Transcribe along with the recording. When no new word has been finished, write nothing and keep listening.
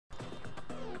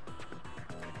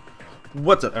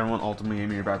What's up everyone, Ultimate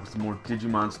Gamer here, back with some more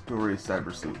Digimon Story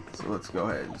Cyber Sleuth. So let's go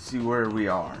ahead and see where we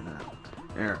are now.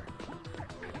 There.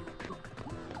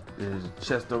 There's a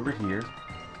chest over here.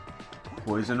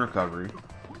 Poison recovery.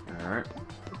 Alright.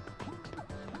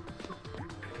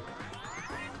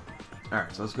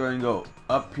 Alright, so let's go ahead and go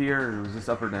up here. Or was this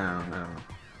up or down? I don't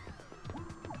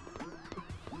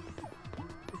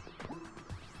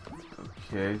know.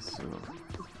 Okay, so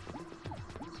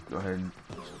let's go ahead and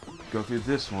go through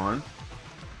this one.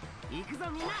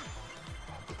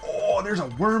 Oh, there's a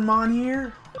worm on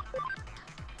here?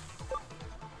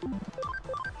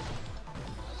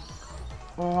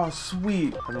 Oh,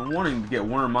 sweet. I've been wanting to get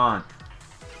worm on.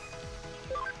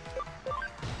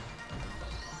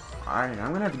 Alright,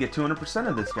 I'm gonna have to get 200%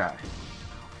 of this guy.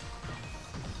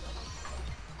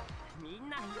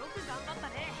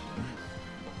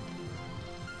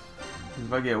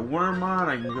 If I get Wormmon,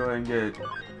 I can go ahead and get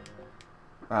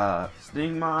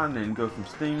Stingmon, and go from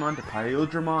Stingmon to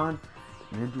Pyodramon,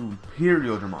 and then to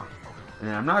Imperiodramon. And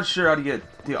I'm not sure how to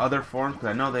get the other forms, because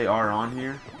I know they are on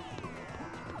here.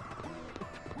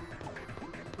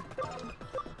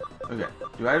 Okay,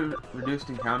 do I have reduced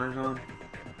encounters on?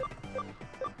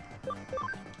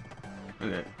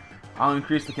 Okay, I'll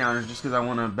increase the counters just because I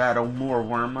want to battle more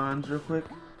Wormmons real quick.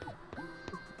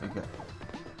 Okay.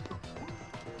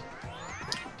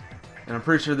 And I'm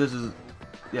pretty sure this is,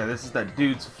 yeah, this is that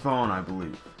dude's phone, I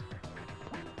believe.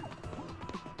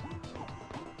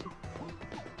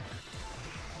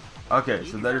 Okay,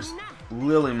 so there's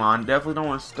Lilymon. Definitely don't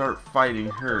want to start fighting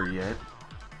her yet.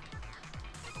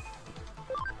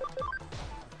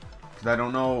 Because I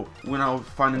don't know when I'll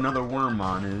find another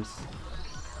Wormmon is.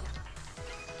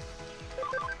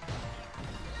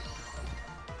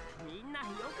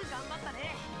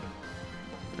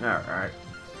 Alright.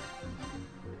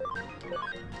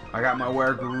 I got my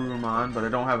Garurumon, but I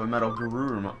don't have a Metal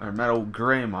Garurumon or Metal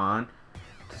Greymon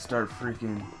to start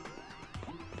freaking.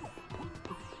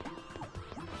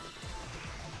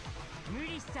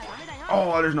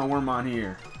 Oh, there's no Wormmon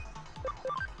here.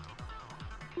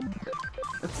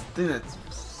 That's the thing that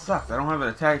sucks. I don't have an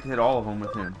attack to hit all of them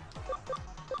with him.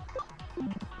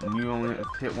 And you only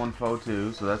hit one foe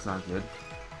too, so that's not good.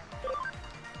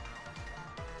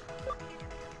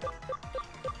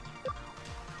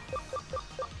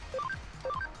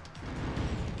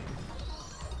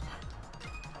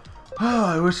 Oh,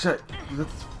 I wish that's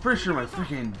pretty sure my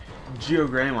freaking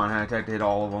Greymon had attack to hit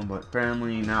all of them, but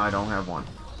apparently now I don't have one.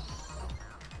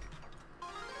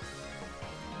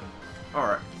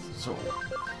 Alright, so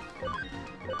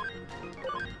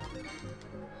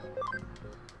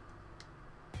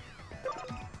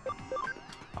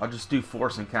I'll just do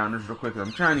force encounters real quick.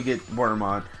 I'm trying to get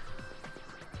Wormmon.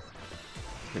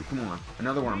 Okay, come on.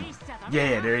 Another Wormmon.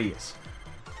 Yeah, there he is.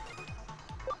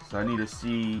 So I need to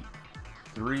see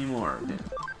 3 more of him.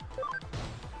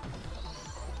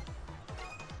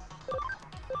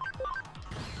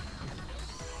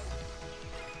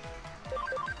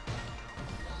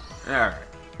 Alright,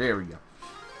 there we go.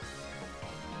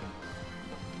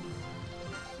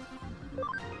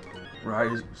 Right,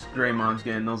 Greymon's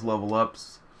getting those level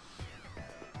ups.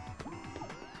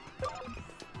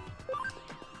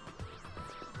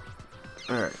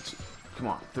 Alright, come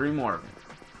on, 3 more of them.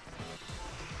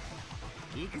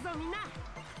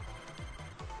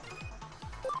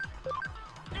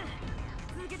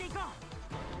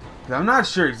 I'm not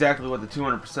sure exactly what the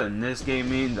 200% in this game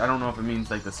means. I don't know if it means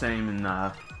like the same in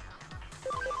the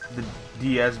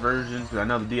DS versions, because I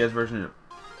know the DS version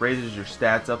raises your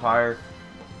stats up higher.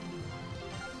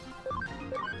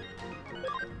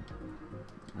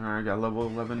 Alright, got level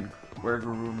 11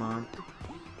 Garurumon.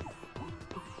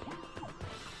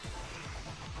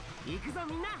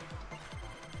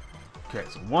 Okay,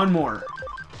 so 1 more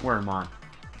Wormmon,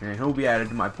 and he'll be added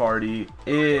to my party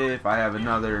if I have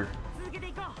another.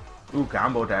 Ooh,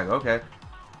 combo tag, okay.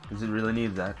 Because it really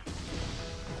needs that.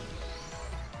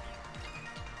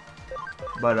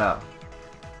 But,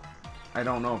 I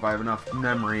don't know if I have enough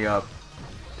memory up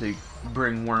to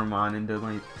bring Wormmon into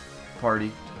my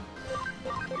party.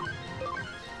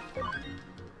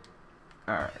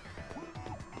 Alright.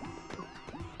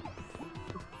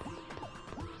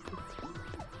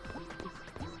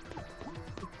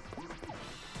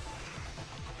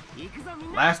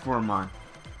 Last Wormmon.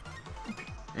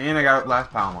 And I got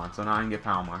last Palmon, so now I can get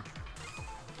Palmon.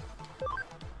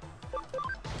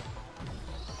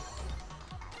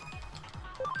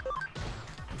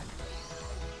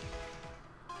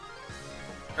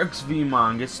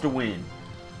 XVmon gets to win.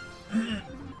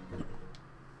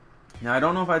 Now I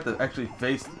don't know if I have to actually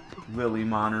face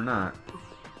Lilymon or not.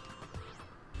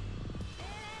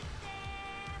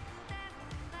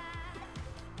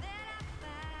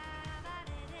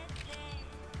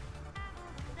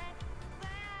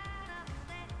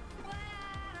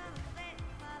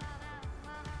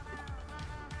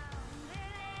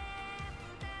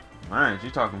 Man,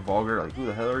 she's talking vulgar. Like, who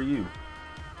the hell are you?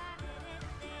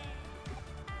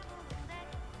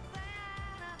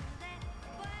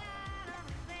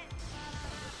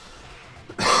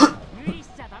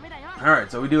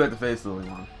 Alright, so we do have to face Lily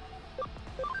one.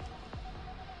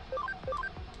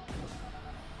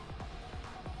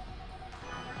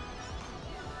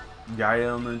 Guy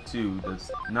element 2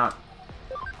 does not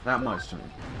that much to me.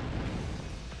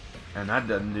 And that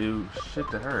doesn't do shit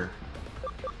to her.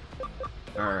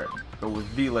 Alright, go with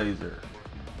V-Laser.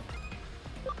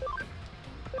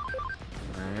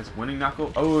 I guess winning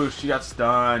knuckle. Oh, she got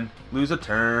stunned. Lose a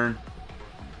turn.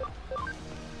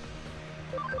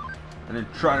 And then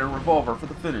try to revolver for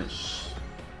the finish.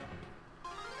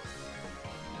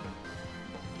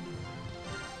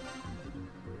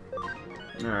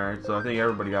 Alright, so I think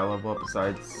everybody got level up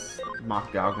besides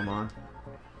Mach Galgamon.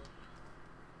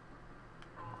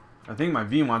 I think my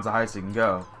V1's the highest it can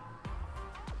go.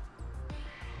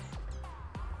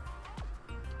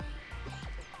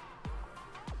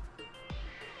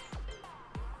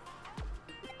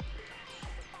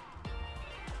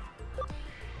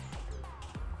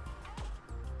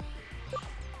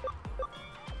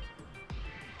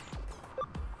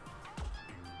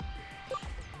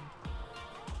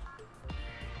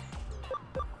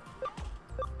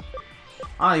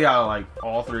 I got like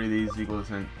all three of these equal to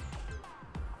 10.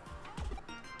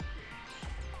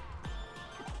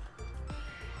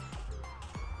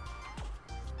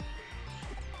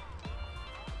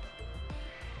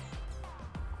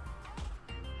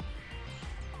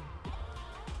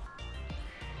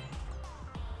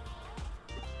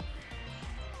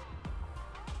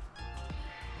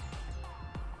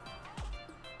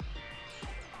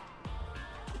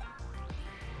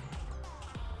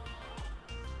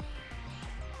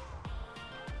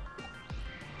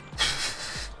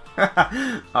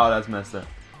 Oh, that's messed up.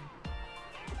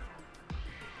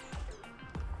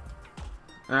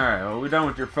 Alright, well, we're done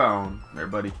with your phone there,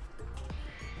 buddy.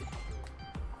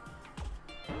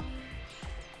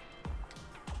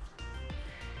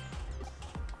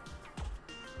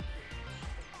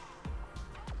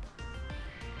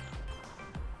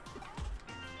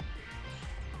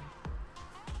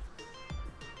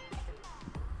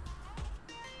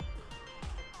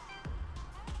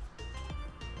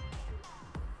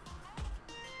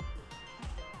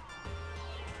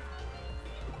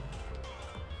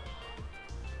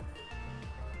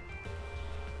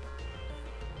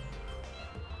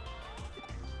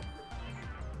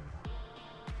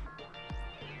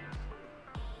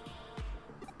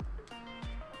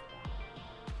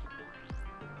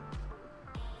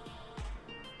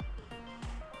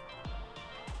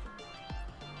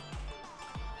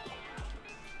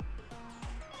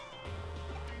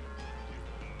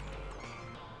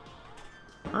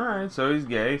 Alright, so he's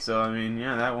gay, so I mean,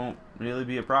 yeah, that won't really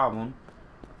be a problem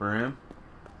for him.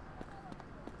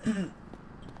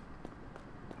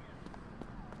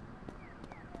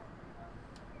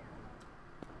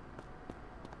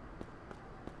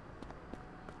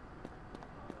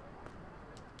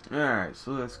 Alright,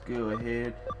 so let's go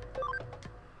ahead.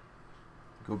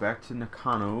 Go back to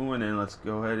Nakano, and then let's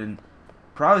go ahead and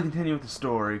probably continue with the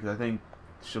story, because I think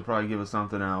she'll probably give us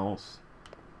something else.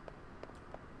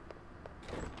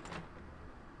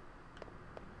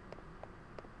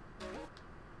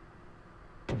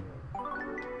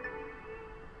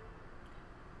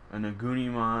 And a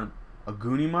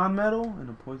Gunimon medal, and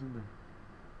a poison bear.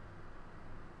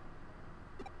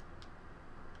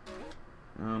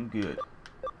 I'm good.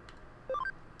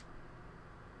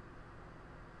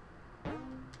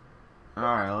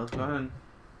 Alright, let's go ahead.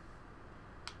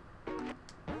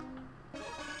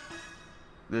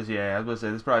 This, yeah, I was going to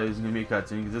say, this probably isn't going to be a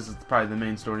cutscene, because this is probably the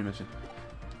main story mission.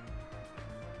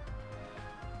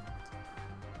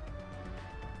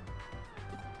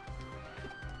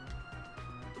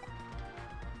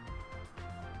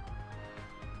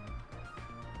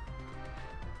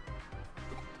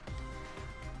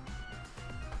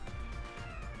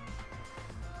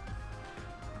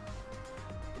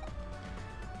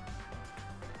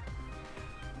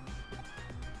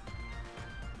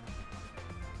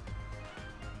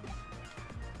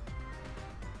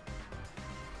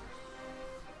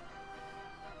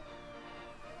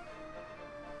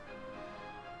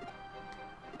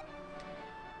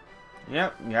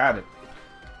 Yep, got it.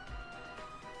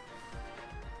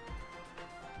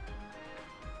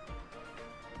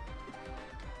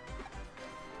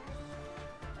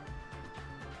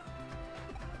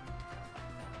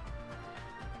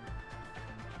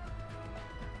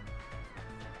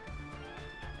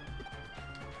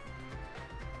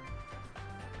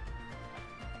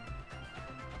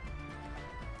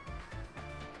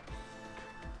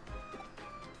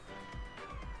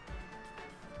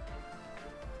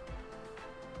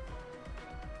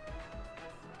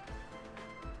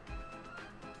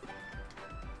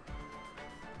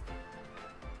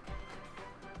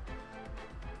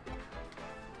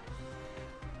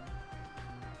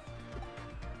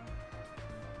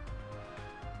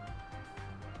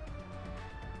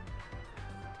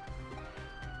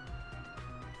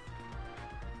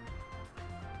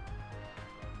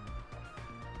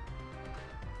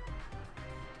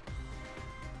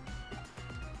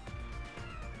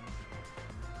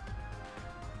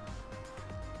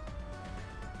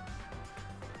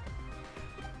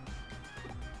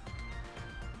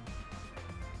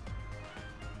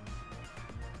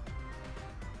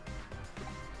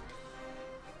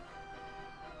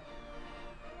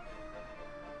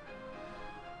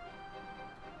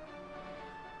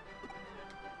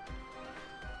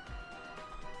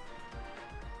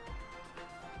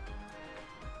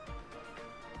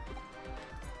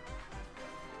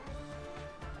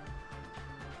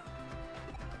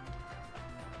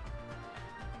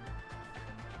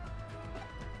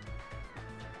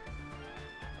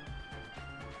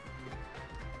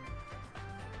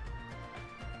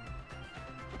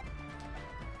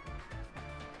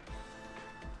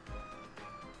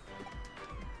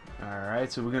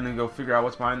 Alright, so we're gonna go figure out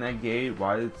what's behind that gate,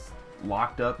 why it's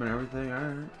locked up and everything.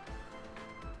 Alright.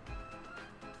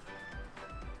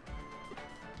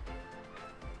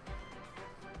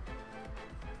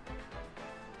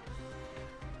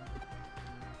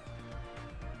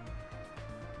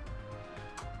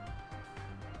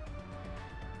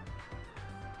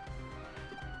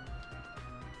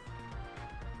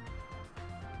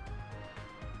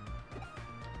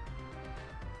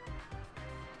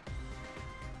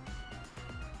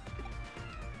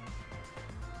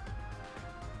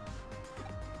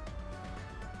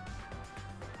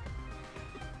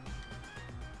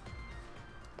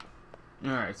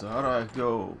 Alright, so how do I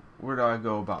go? Where do I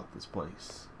go about this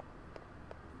place?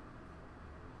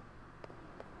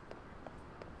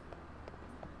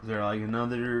 Is there like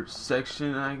another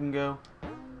section I can go?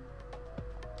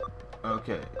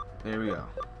 Okay, there we go.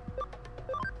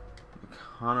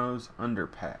 Kano's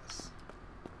Underpass.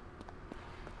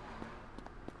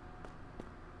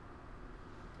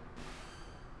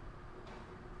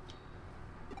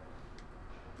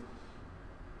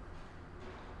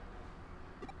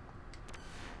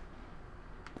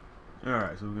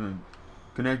 Alright, so we're gonna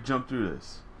connect, jump through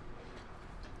this.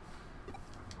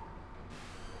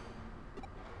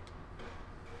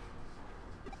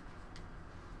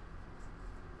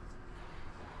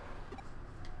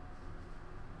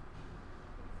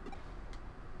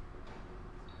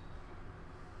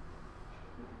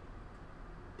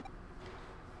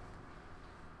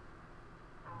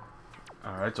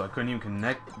 Alright, so I couldn't even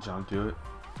connect, jump to it.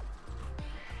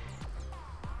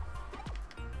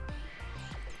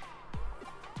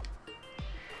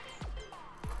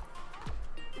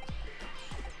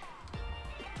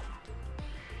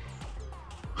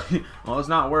 Well, it's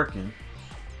not working.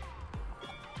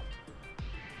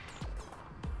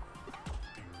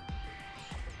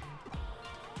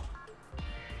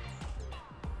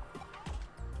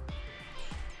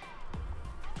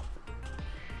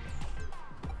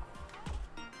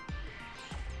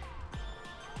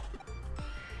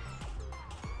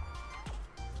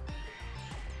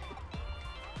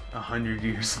 A 100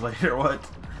 years later, what?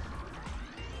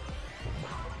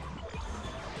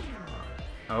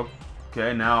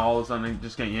 Okay, now all of a sudden I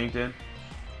just get yanked in.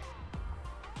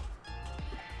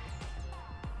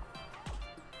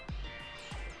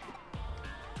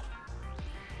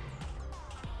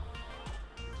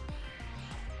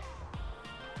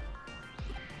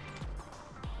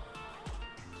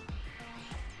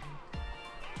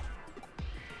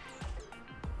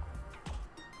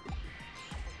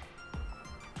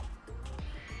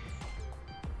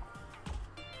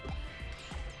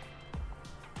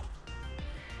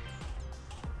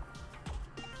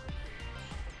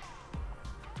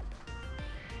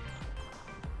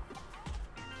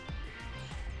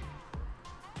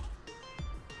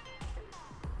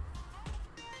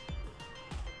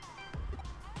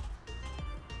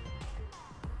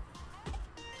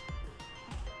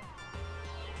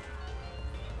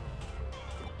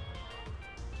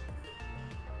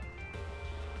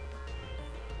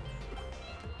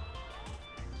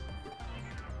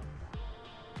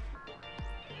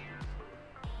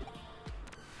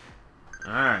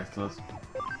 Alright, so let's...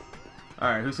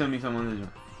 Alright, who sent me someone to do?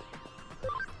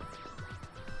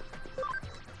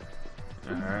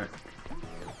 Alright.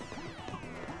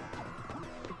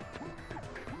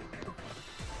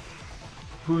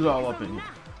 Who's all up in here?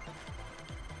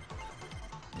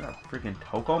 Is that freaking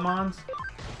Tokomons?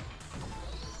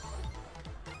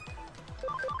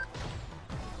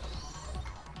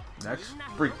 That's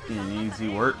freaking easy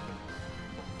work.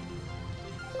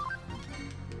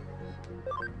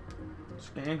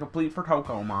 Scan complete for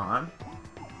Tokomon.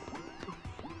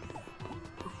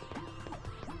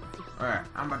 Alright,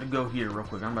 I'm about to go here real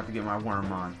quick. I'm about to get my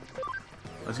worm on.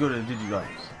 Let's go to the Digilabs.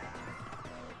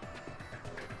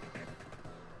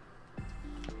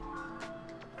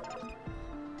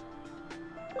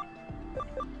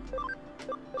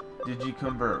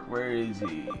 Digiconvert, where is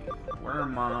he?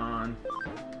 Wormon.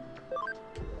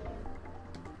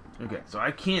 Okay, so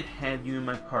I can't have you in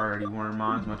my party,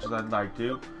 Wormon, as much as I'd like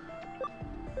to.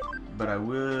 But I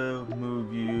will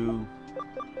move you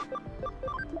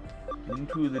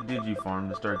into the Digifarm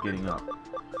to start getting up.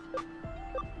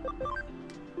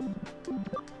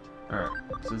 Alright,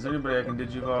 so is there anybody I can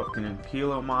Digivolve? Can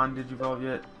Kilomon Digivolve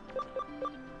yet?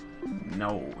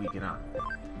 No, he cannot.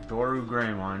 Doru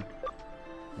Greymon.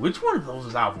 Which one of those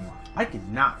is Alphamon? I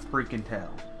cannot freaking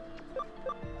tell.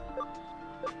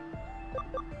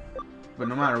 But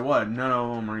no matter what, none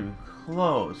of them are even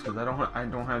close because I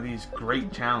don't have these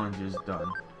great challenges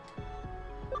done.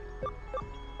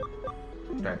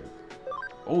 Okay.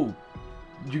 Oh,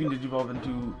 you can Digivolve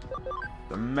into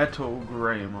The Metal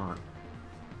Greymon.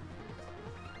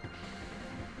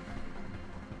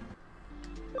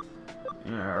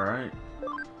 Yeah, alright.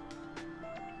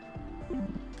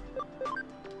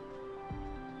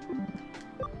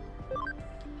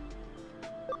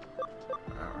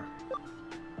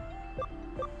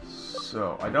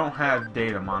 So, I don't have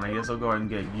Datamon. I guess I'll go ahead and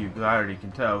get you, because I already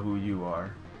can tell who you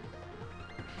are.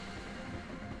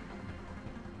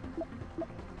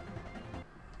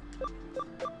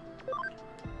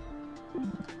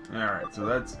 Alright, so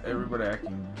that's everybody I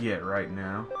can get right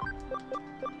now.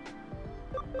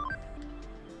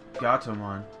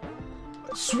 Gatomon.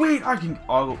 Sweet! I can...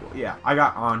 Oh, yeah, I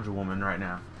got Anja Woman right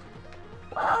now.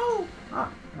 Whoa! Ah,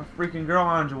 my freaking girl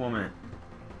Anja Woman.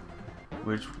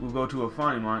 Which will go to a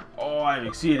Funimon. Oh, I've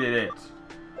exceeded it.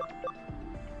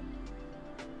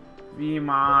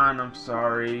 Vmon, I'm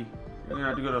sorry. You're gonna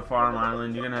have to go to Farm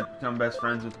Island. You're gonna have to become best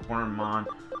friends with Wormmon.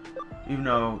 Even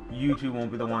though you two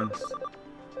won't be the ones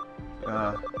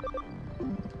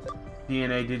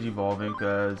DNA digivolving,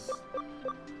 because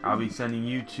I'll be sending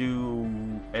you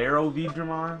to Arrow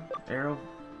Vidramon.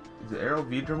 Is it Arrow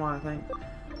Vidramon, I think?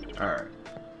 Alright.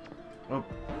 Oh,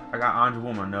 I got Anja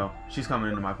Woman, no. She's coming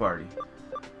into my party.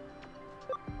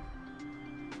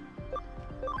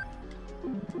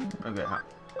 Okay, how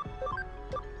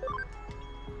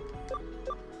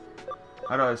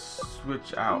do I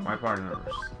switch out my party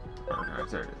members? Alright,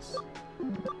 there it is.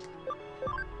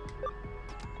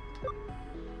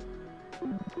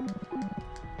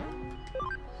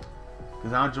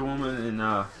 Because Anja Woman and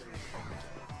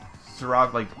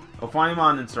Sarav, like,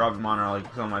 Ophanimon and Saravimon are like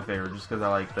some of my favorites, just because I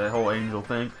like the whole angel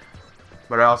thing.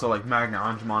 But I also like Magna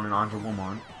Angemon and Anja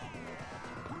Woman.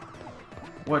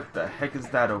 What the heck is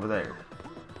that over there?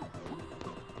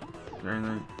 Is there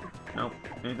anything? Nope.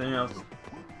 Anything else?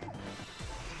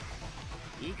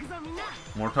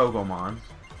 More Togomon.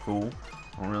 Cool.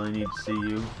 Don't really need to see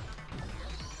you.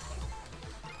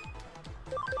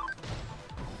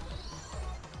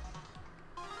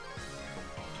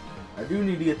 I do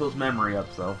need to get those memory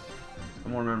ups though.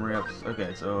 Some more memory ups.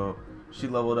 Okay, so she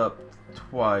leveled up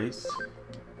twice.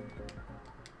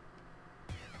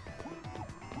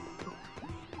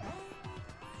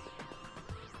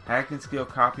 Hack and skill,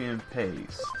 copy and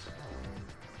paste.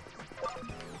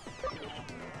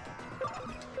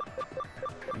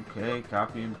 Okay,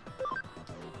 copy and...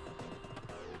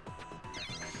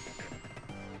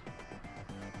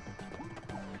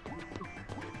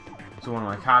 So am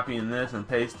I copying this and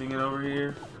pasting it over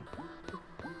here?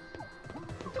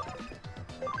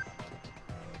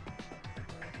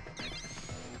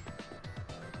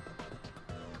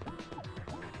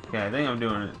 Okay, I think I'm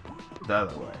doing it the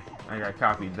other way. I gotta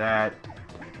copy that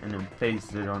and then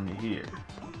paste it onto here.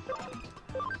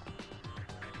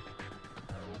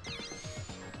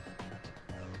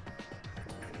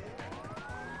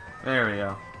 There we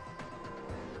go.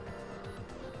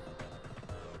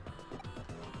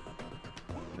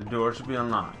 The door should be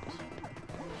unlocked.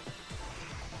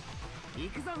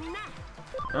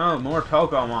 Oh, more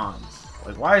Tokomons.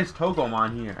 Like, why is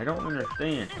Tokomon here? I don't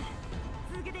understand.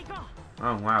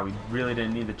 Oh wow, we really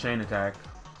didn't need the chain attack.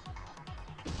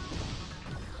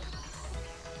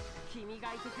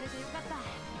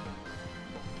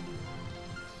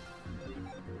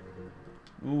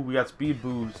 Ooh, we got speed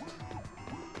boost.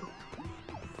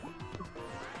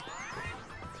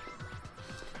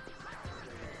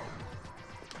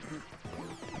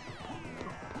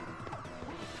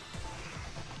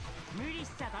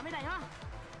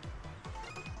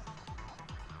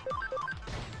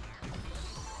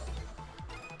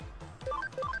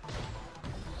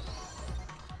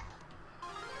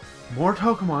 More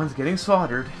Tokomon's getting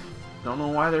slaughtered. Don't know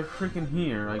why they're freaking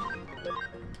here. Like,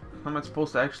 how am I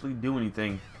supposed to actually do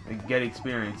anything and get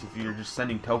experience if you're just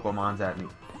sending Tokomons at me?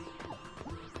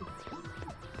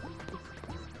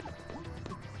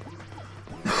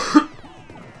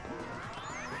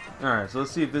 Alright, so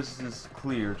let's see if this is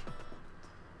cleared.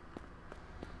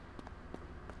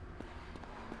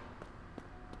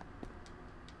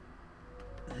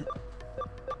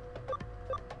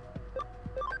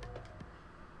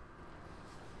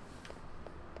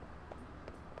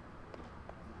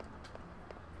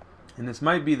 And this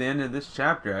might be the end of this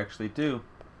chapter, actually, too.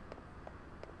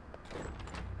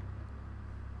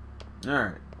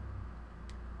 Alright.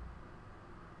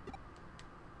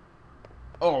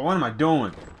 Oh, what am I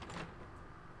doing?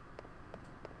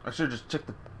 I should have just checked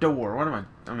the door. What am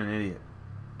I? I'm an idiot.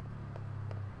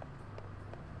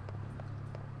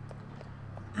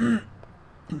 And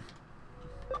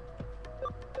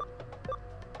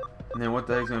then what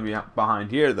the heck's going to be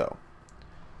behind here, though?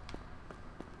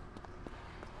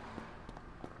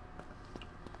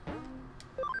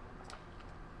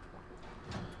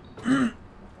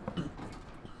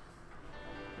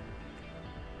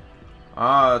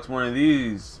 it's one of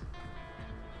these.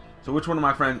 So which one of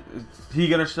my friends is he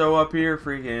gonna show up here?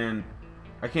 Freaking,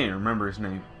 I can't even remember his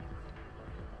name.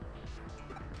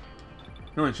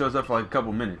 He only shows up for like a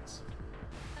couple minutes.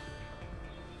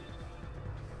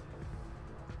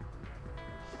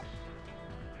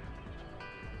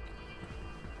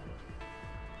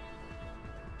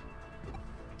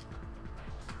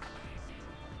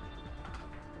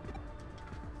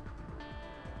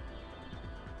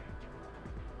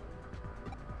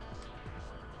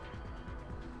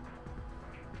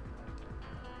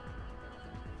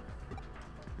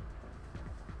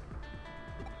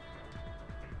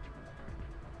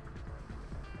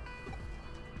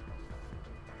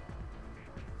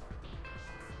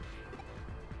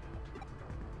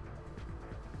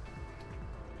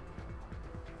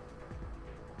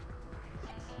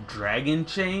 Dragon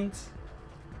chains?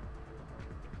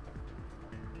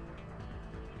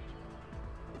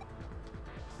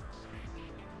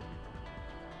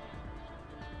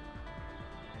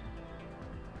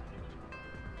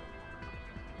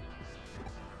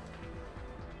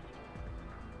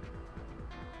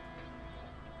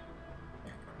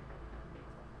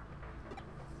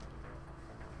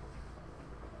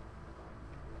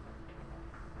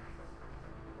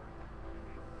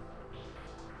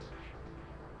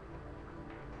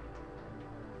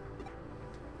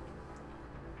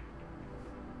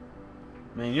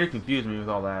 Man, you're confusing me with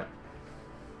all that.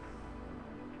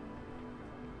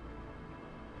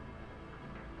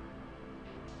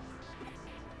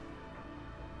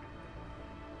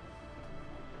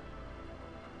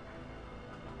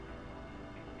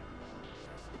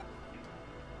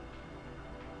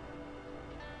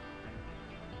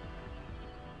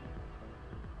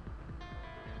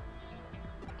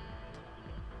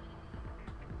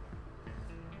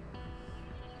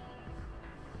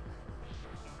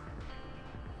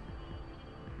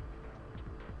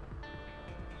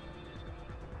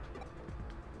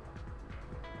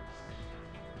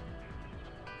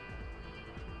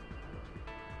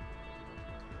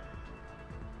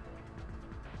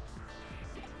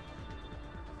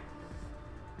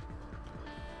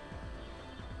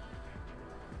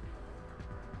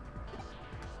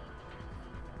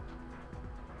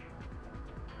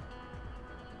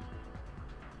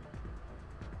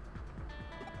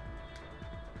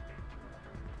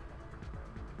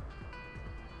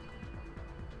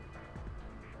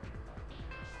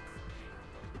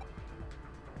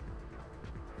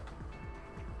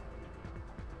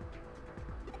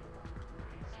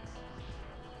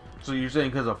 So you're saying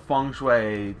because of feng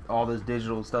shui, all this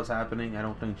digital stuff's happening? I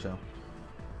don't think so.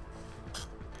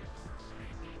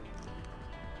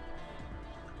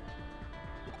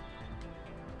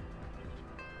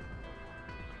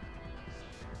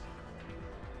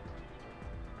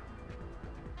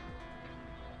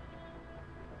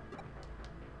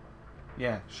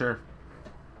 Yeah, sure.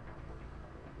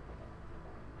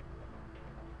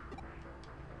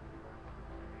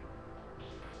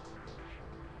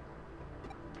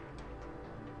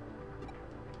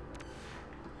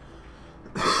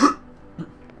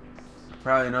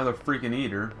 Probably another freaking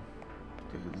eater.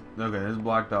 Okay, this is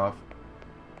blocked off.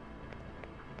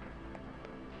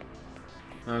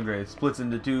 Oh great, it splits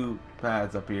into two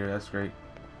paths up here, that's great.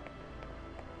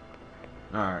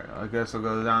 Alright, I guess I'll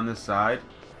go down this side.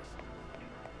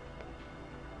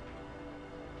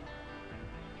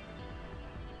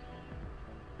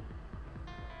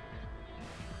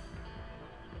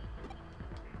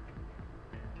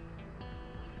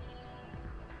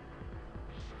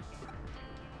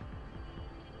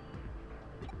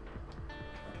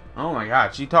 Oh my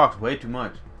god, she talks way too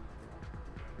much.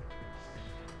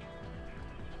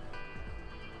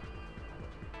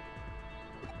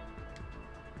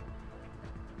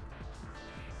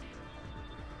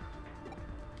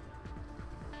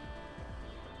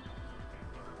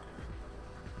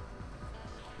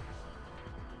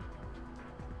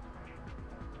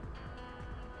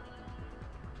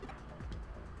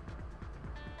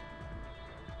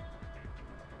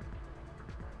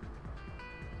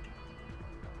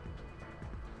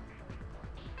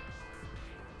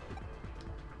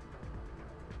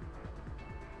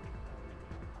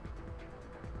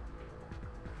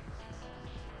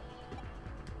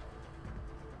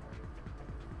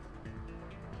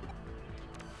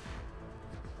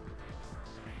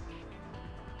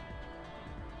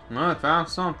 Well, I found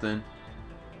something.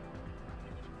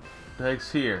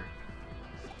 Takes here.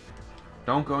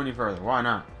 Don't go any further. Why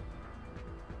not?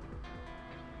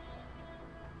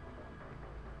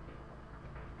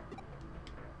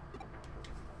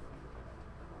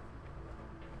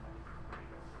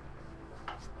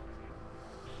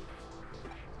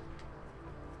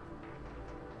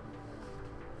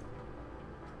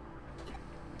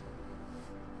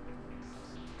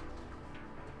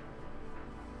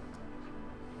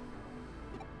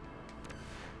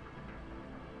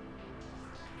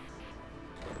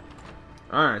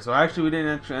 Alright, so actually we didn't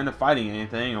actually end up fighting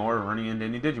anything or running into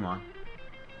any Digimon.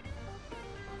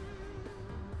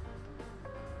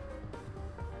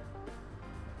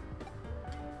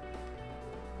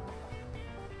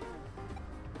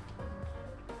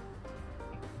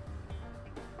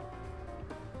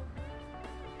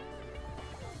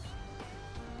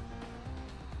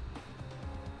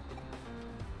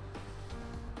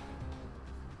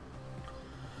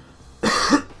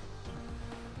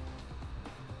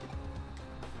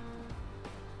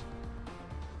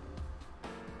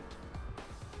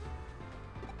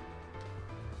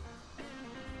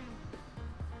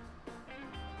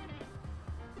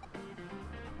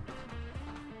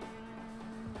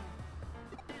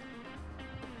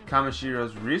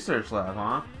 Kamoshiro's research lab,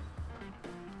 huh?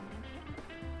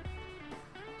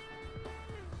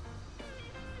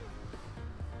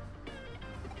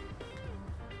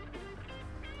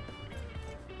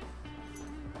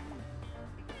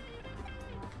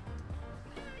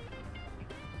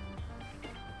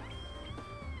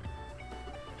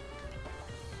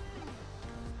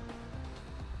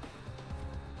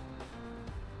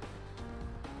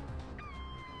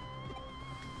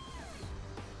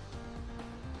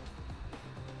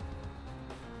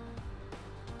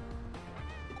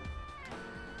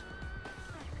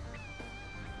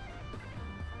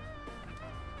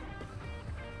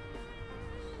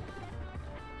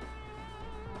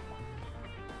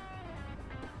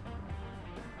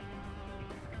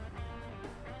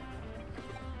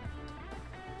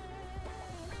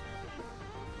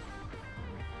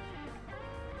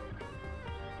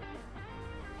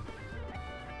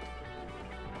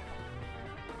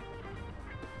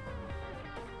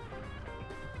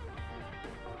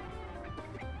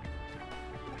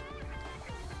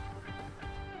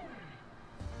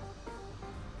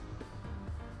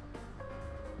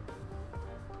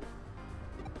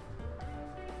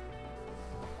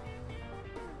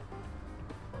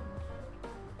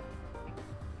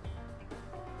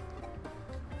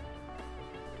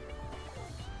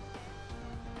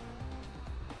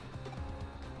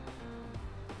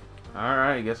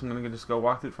 Alright, I guess I'm gonna just go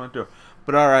walk through the front door.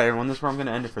 But alright, everyone, this is where I'm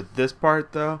gonna end it for this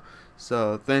part, though.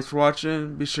 So, thanks for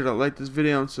watching. Be sure to like this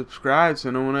video and subscribe so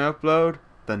you know when I upload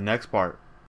the next part.